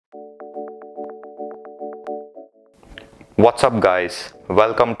What's up guys,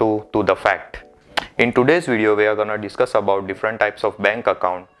 welcome to the fact. In today's video we are gonna discuss about different types of bank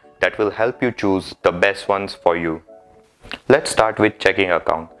account that will help you choose the best ones for you. Let's start with checking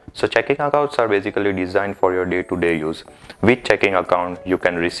account. So checking accounts are basically designed for your day-to-day use. With checking account you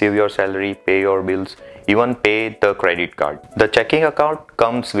can receive your salary, pay your bills, even pay the credit card. The checking account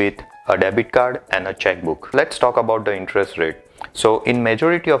comes with a debit card and a checkbook. Let's talk about the interest rate. So in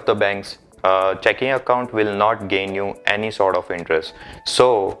majority of the banks, checking account will not gain you any sort of interest.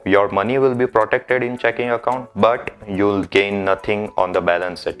 So your money will be protected in checking account, but you'll gain nothing on the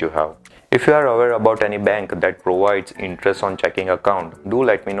balance that you have. If you are aware about any bank that provides interest on checking account, do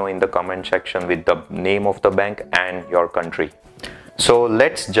let me know in the comment section with the name of the bank and your country. So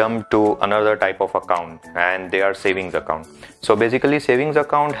let's jump to another type of account, and they are savings account. So basically savings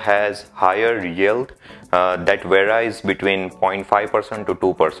account has higher yield that varies between 0.5% to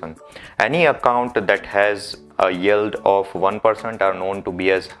 2%. Any account that has a yield of 1% are known to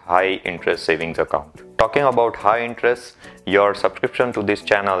be as high interest savings account. Talking about high interest, your subscription to this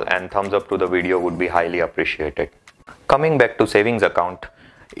channel and thumbs up to the video would be highly appreciated. Coming back to savings account,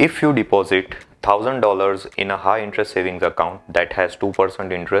 if you deposit $1,000 in a high interest savings account that has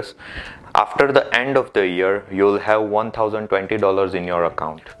 2% interest, after the end of the year you'll have $1,020 in your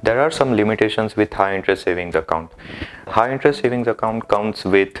account. There are some limitations with high interest savings account. High interest savings account comes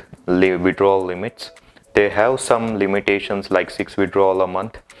with withdrawal limits. They have some limitations like 6 withdrawal a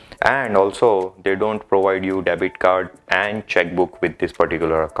month, and also they don't provide you debit card and checkbook with this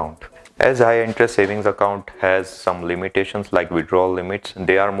particular account. As high interest savings account has some limitations like withdrawal limits,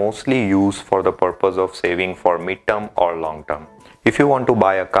 they are mostly used for the purpose of saving for mid-term or long-term. If you want to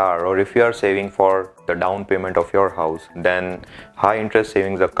buy a car, or if you are saving for the down payment of your house, then high interest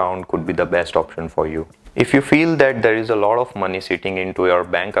savings account could be the best option for you. If you feel that there is a lot of money sitting into your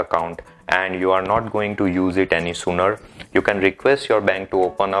bank account and you are not going to use it any sooner, you can request your bank to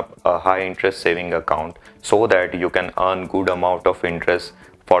open up a high interest saving account so that you can earn good amount of interest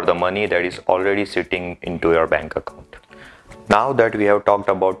for the money that is already sitting into your bank account. Now that we have talked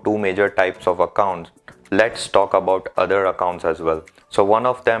about two major types of accounts, let's talk about other accounts as well. So one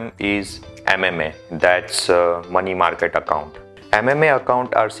of them is MMA, that's money market account. MMA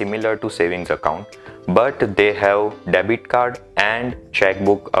account are similar to savings account, but they have debit card and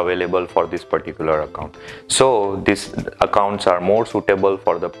checkbook available for this particular account. So these accounts are more suitable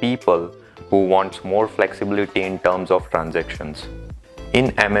for the people who wants more flexibility in terms of transactions.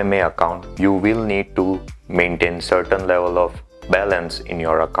 In MMA account, you will need to maintain certain level of balance in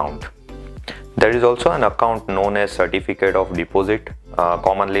your account. There is also an account known as certificate of deposit,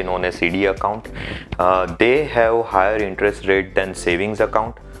 commonly known as CD account. They have higher interest rate than savings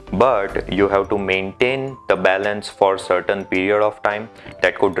account, but you have to maintain the balance for certain period of time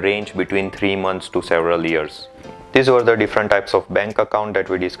that could range between 3 months to several years. These were the different types of bank account that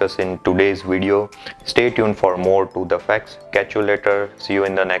we discussed in today's video. Stay tuned for more to the facts. Catch you later. See you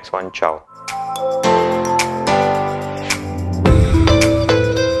in the next one. Ciao.